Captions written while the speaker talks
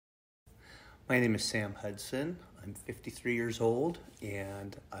My name is Sam Hudson. I'm 53 years old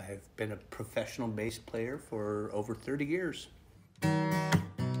and I've been a professional bass player for over 30 years.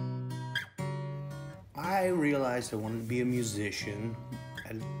 I realized I wanted to be a musician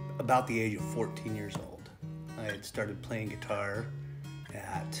at about the age of 14 years old. I had started playing guitar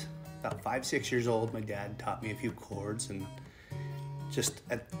at about 5-6 years old. My dad taught me a few chords, and just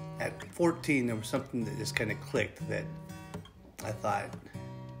at 14 there was something that just kind of clicked that I thought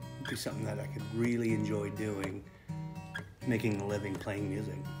it'd be something that I could really enjoy doing, making a living playing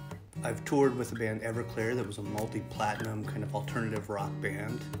music. I've toured with the band Everclear that was a multi-platinum kind of alternative rock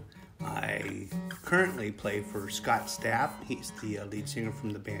band. I currently play for Scott Stapp. He's the lead singer from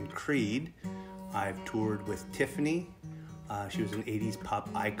the band Creed. I've toured with Tiffany. She was an 80s pop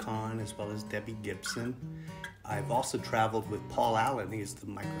icon, as well as Debbie Gibson. I've also traveled with Paul Allen. He's the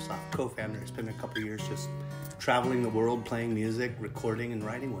Microsoft co-founder. I spent a couple of years just traveling the world playing music, recording, and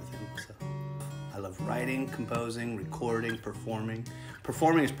writing with him. So I love writing, composing, recording, performing.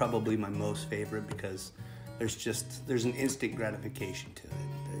 Performing is probably my most favorite because there's an instant gratification to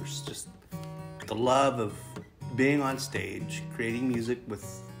it. There's just the love of being on stage, creating music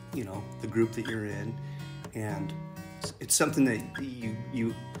with, the group that you're in, and it's something that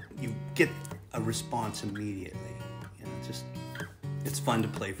you get a response immediately. It's fun to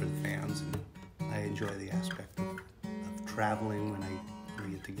play for the fans, and I enjoy the aspect of traveling when I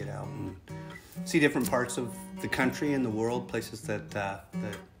get to get out and see different parts of the country and the world, places that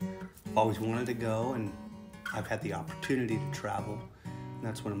I've always wanted to go, and I've had the opportunity to travel, and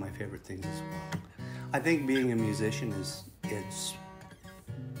that's one of my favorite things as well. I think being a musician it's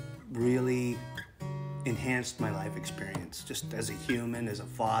really enhanced my life experience, just as a human, as a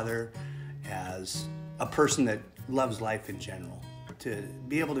father, as a person that loves life in general. To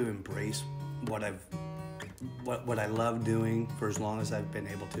be able to embrace what I love doing for as long as I've been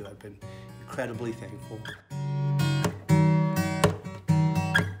able to, I've been incredibly thankful.